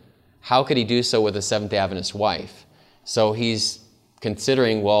Lutheran, how could he do so with a Seventh-day Adventist wife? So he's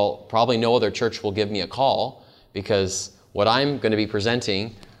considering, well, probably no other church will give me a call, because what I'm going to be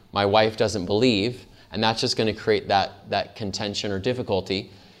presenting my wife doesn't believe, and that's just going to create that contention or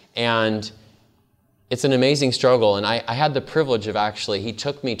difficulty. And it's an amazing struggle, and I had the privilege of actually, he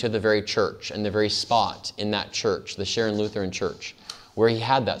took me to the very church and the very spot in that church, the Sharon Lutheran Church, where he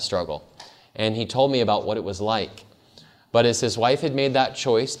had that struggle. And he told me about what it was like. But as his wife had made that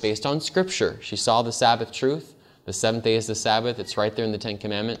choice based on Scripture, she saw the Sabbath truth, the seventh day is the Sabbath, it's right there in the Ten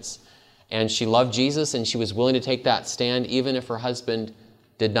Commandments, and she loved Jesus, and she was willing to take that stand even if her husband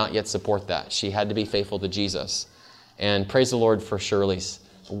did not yet support that. She had to be faithful to Jesus. And praise the Lord for Shirley's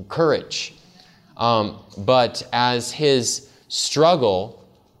courage. But as his struggle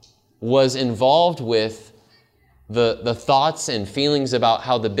was involved with the thoughts and feelings about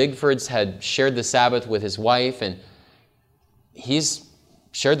how the Bigfords had shared the Sabbath with his wife, and he's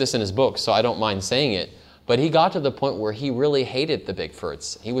shared this in his book, so I don't mind saying it, but he got to the point where he really hated the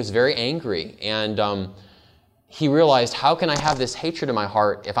Bigfords. He was very angry, and he realized, how can I have this hatred in my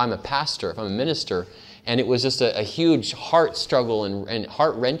heart if I'm a pastor, if I'm a minister? And it was just a huge heart struggle and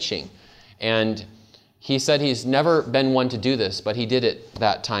heart-wrenching. And he said he's never been one to do this, but he did it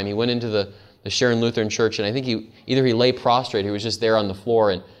that time. He went into the Sharon Lutheran Church, and I think he lay prostrate, he was just there on the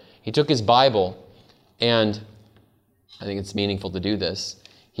floor, and he took his Bible, and I think it's meaningful to do this.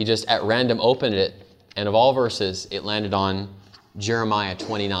 He just at random opened it, and of all verses, it landed on Jeremiah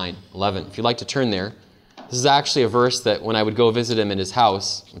 29:11. If you'd like to turn there, this is actually a verse that when I would go visit him in his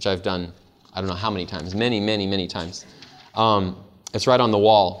house, which I've done, I don't know how many times, many, many, many times. It's right on the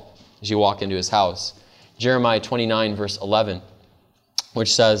wall as you walk into his house. Jeremiah 29, verse 11,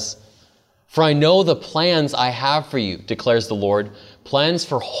 which says, "For I know the plans I have for you, declares the Lord, plans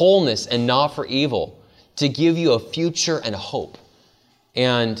for wholeness and not for evil, to give you a future and a hope."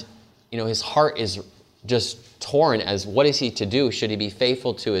 And, his heart is just torn as what is he to do? Should he be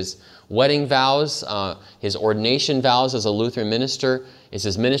faithful to his wedding vows, his ordination vows as a Lutheran minister? Is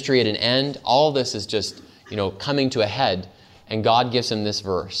his ministry at an end? All of this is just, coming to a head. And God gives him this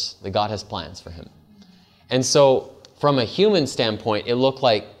verse, that God has plans for him. And so from a human standpoint, it looked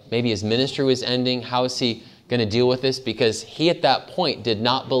like maybe his ministry was ending. How is he going to deal with this? Because he at that point did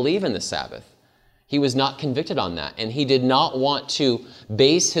not believe in the Sabbath. He was not convicted on that. And he did not want to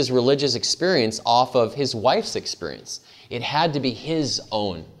base his religious experience off of his wife's experience. It had to be his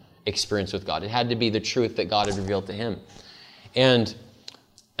own experience with God. It had to be the truth that God had revealed to him. And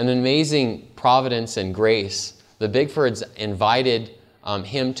an amazing providence and grace, the Bigfords invited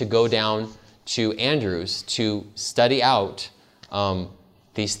him to go down to Andrews to study out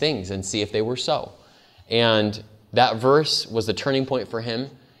these things and see if they were so. And that verse was the turning point for him.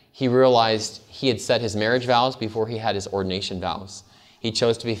 He realized he had set his marriage vows before he had his ordination vows. He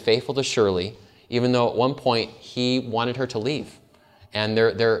chose to be faithful to Shirley, even though at one point he wanted her to leave. And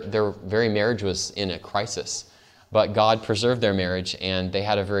their very marriage was in a crisis. But God preserved their marriage, and they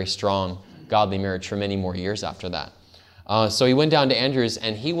had a very strong, godly marriage for many more years after that. So he went down to Andrews,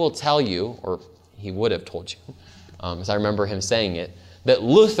 and he will tell you, or he would have told you, as I remember him saying it, that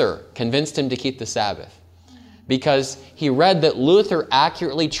Luther convinced him to keep the Sabbath, because he read that Luther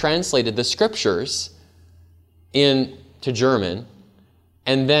accurately translated the Scriptures into German,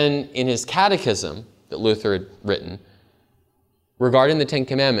 and then in his catechism that Luther had written, regarding the Ten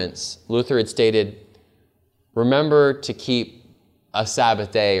Commandments, Luther had stated, remember to keep a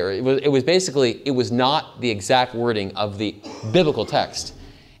Sabbath day, or it was not the exact wording of the biblical text.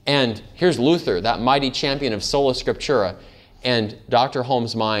 And here's Luther, that mighty champion of sola scriptura, and Dr.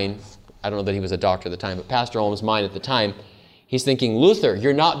 Holmes' mind, I don't know that he was a doctor at the time, but Pastor Holmes' mind at the time, he's thinking, Luther,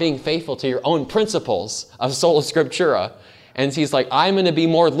 you're not being faithful to your own principles of sola scriptura. And he's like, I'm going to be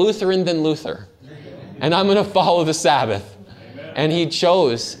more Lutheran than Luther, and I'm going to follow the Sabbath. And he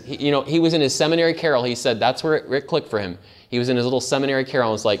chose, he was in his seminary carol. He said that's where it clicked for him. He was in his little seminary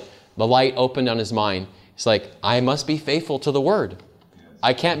carol, and it's like the light opened on his mind. It's like, I must be faithful to the Word.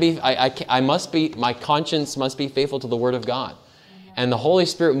 I can't be, my conscience must be faithful to the Word of God. And the Holy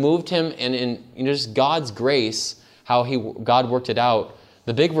Spirit moved him, and in just God's grace, how God worked it out.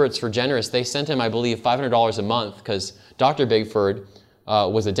 The Bigfords were generous. They sent him, I believe, $500 a month, because Dr. Bigford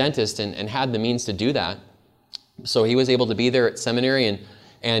was a dentist and had the means to do that. So he was able to be there at seminary,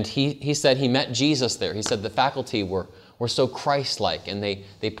 and he said he met Jesus there. He said the faculty were so Christ-like, and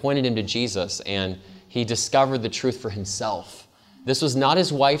they pointed him to Jesus, and he discovered the truth for himself. This was not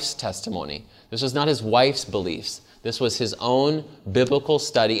his wife's testimony. This was not his wife's beliefs. This was his own biblical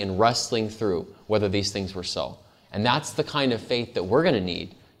study and wrestling through whether these things were so. And that's the kind of faith that we're going to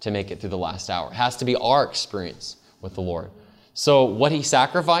need to make it through the last hour. It has to be our experience with the Lord. So what he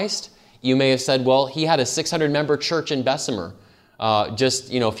sacrificed, you may have said, well, he had a 600-member church in Bessemer,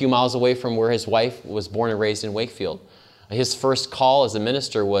 just a few miles away from where his wife was born and raised in Wakefield. His first call as a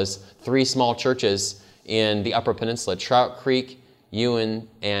minister was 3 small churches in the Upper Peninsula, Trout Creek, Ewan,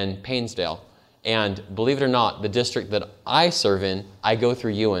 and Painesdale. And believe it or not, the district that I serve in, I go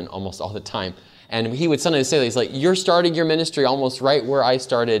through Ewan almost all the time. And he would sometimes say that, he's like, you're starting your ministry almost right where I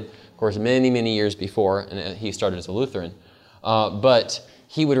started, of course, many, many years before, and he started as a Lutheran. But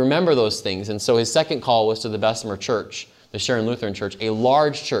he would remember those things. And so his second call was to the Bessemer Church, the Sharon Lutheran Church, a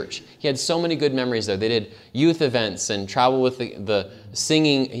large church. He had so many good memories there. They did youth events and travel with the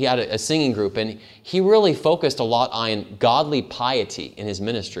singing. He had a singing group, and he really focused a lot on godly piety in his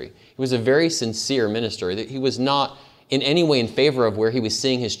ministry. He was a very sincere minister. He was not in any way in favor of where he was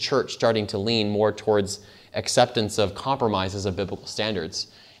seeing his church starting to lean more towards acceptance of compromises of biblical standards.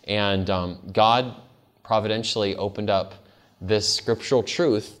 And God providentially opened up this scriptural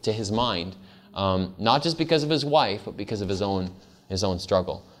truth to his mind, not just because of his wife, but because of his own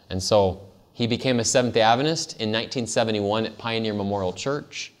struggle. And so he became a Seventh-day Adventist in 1971 at Pioneer Memorial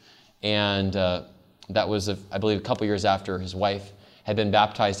Church, and that was, I believe, a couple years after his wife had been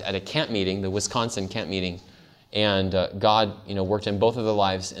baptized at a camp meeting, the Wisconsin camp meeting, and God, worked in both of their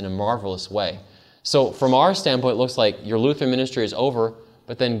lives in a marvelous way. So from our standpoint, it looks like your Lutheran ministry is over,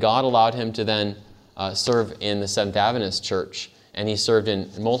 but then God allowed him to then serve in the Seventh Adventist Church, and he served in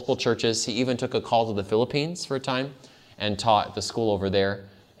multiple churches. He even took a call to the Philippines for a time and taught at the school over there,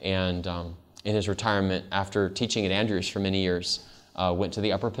 and in his retirement, after teaching at Andrews for many years, went to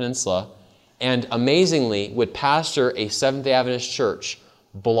the Upper Peninsula, and amazingly would pastor a Seventh-day Adventist church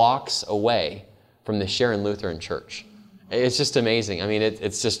blocks away from the Sharon Lutheran Church. It's just amazing. I mean,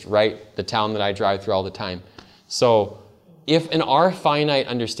 it's just right, the town that I drive through all the time. So if in our finite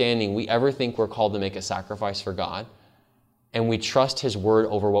understanding we ever think we're called to make a sacrifice for God, and we trust his word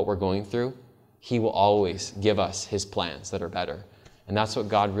over what we're going through, he will always give us his plans that are better. And that's what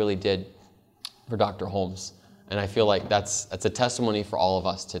God really did for Dr. Holmes. And I feel like that's a testimony for all of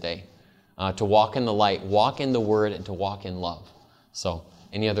us today, to walk in the light, walk in the word, and to walk in love. So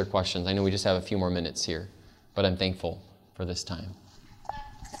any other questions? I know we just have a few more minutes here, but I'm thankful for this time.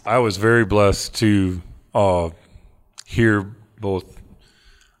 I was very blessed to hear both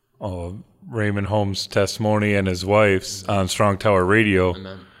Raymond Holmes' testimony and his wife's on Strong Tower Radio.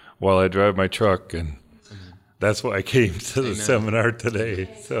 Amen. While I drive my truck, and amen. That's why I came to the amen. Seminar today.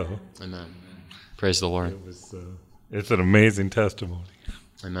 So, amen. Praise the Lord. It's an amazing testimony.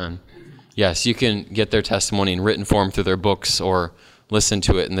 Amen. Yes, you can get their testimony in written form through their books or listen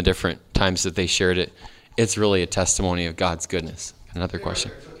to it in the different times that they shared it. It's really a testimony of God's goodness. Another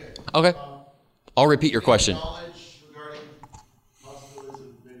question? Okay. I'll repeat your question.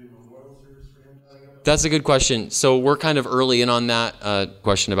 That's a good question. So we're kind of early in on that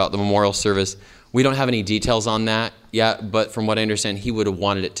question about the memorial service. We don't have any details on that yet, but from what I understand, he would have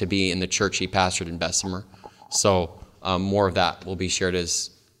wanted it to be in the church he pastored in Bessemer. So more of that will be shared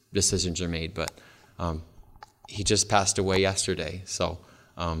as decisions are made. But he just passed away yesterday. So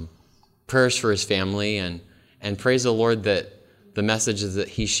prayers for his family, and praise the Lord that the messages that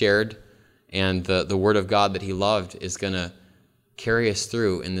he shared and the word of God that he loved is going to carry us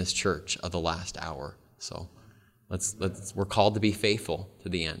through in this church of the last hour. So we're called to be faithful to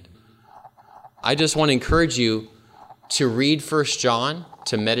the end. I just want to encourage you to read 1 John,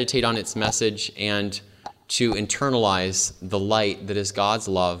 to meditate on its message, and to internalize the light that is God's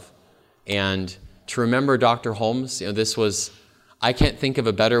love, and to remember Dr. Holmes. I can't think of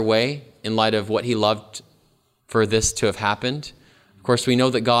a better way in light of what he loved for this to have happened. Of course, we know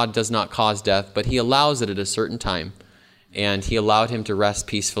that God does not cause death, but he allows it at a certain time. And he allowed him to rest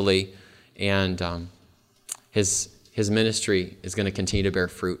peacefully, and his ministry is going to continue to bear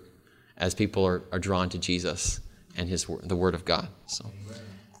fruit as people are drawn to Jesus and the Word of God. So,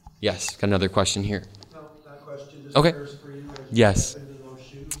 yes, got another question here. No, that question just okay. For you yes.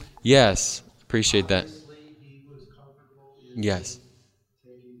 Yes, appreciate that. He was comfortable in yes.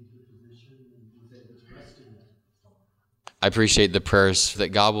 taking the position and was able to rest in that. I appreciate the prayers that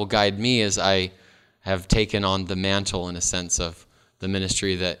God will guide me as I have taken on the mantle, in a sense, of the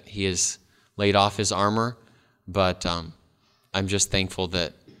ministry that he has laid off his armor. But I'm just thankful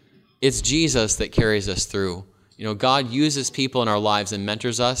that it's Jesus that carries us through. God uses people in our lives and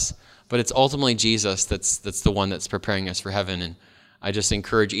mentors us, but it's ultimately Jesus that's the one that's preparing us for heaven. And I just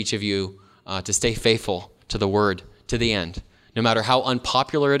encourage each of you to stay faithful to the word to the end. No matter how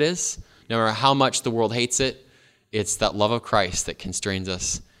unpopular it is, no matter how much the world hates it, it's that love of Christ that constrains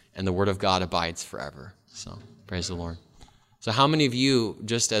us, and the word of God abides forever. So, praise the Lord. So how many of you,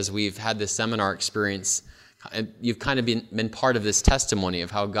 just as we've had this seminar experience, you've kind of been part of this testimony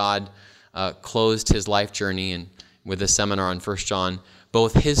of how God closed his life journey and with this seminar on 1 John,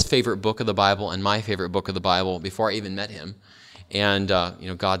 both his favorite book of the Bible and my favorite book of the Bible before I even met him, and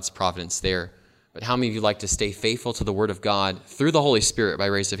God's providence there. But how many of you like to stay faithful to the Word of God through the Holy Spirit by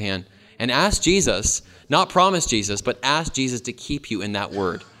raise of hand and ask Jesus, not promise Jesus, but ask Jesus to keep you in that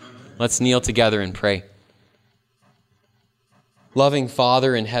Word? Let's kneel together and pray. Loving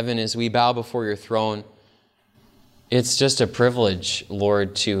Father in heaven, as we bow before your throne, it's just a privilege,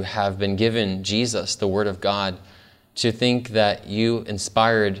 Lord, to have been given Jesus, the Word of God, to think that you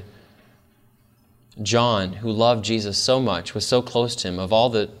inspired John, who loved Jesus so much, was so close to him. Of all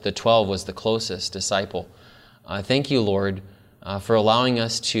the 12, was the closest disciple. Thank you, Lord, for allowing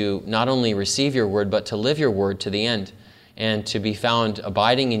us to not only receive your word, but to live your word to the end and to be found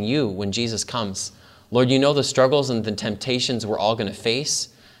abiding in you when Jesus comes. Lord, you know the struggles and the temptations we're all going to face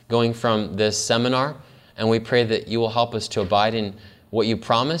going from this seminar, and we pray that you will help us to abide in what you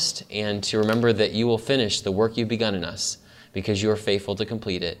promised and to remember that you will finish the work you've begun in us because you are faithful to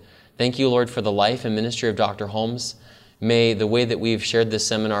complete it. Thank you, Lord, for the life and ministry of Dr. Holmes. May the way that we've shared this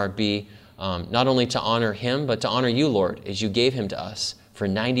seminar be not only to honor him, but to honor you, Lord, as you gave him to us for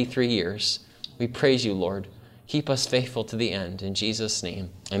 93 years. We praise you, Lord. Keep us faithful to the end. In Jesus' name,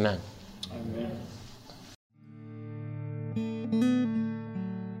 amen. Amen.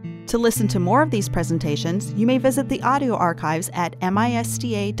 To listen to more of these presentations, you may visit the audio archives at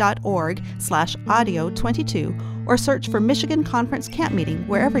misda.org/audio22 or search for Michigan Conference Camp Meeting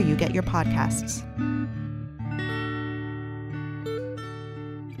wherever you get your podcasts.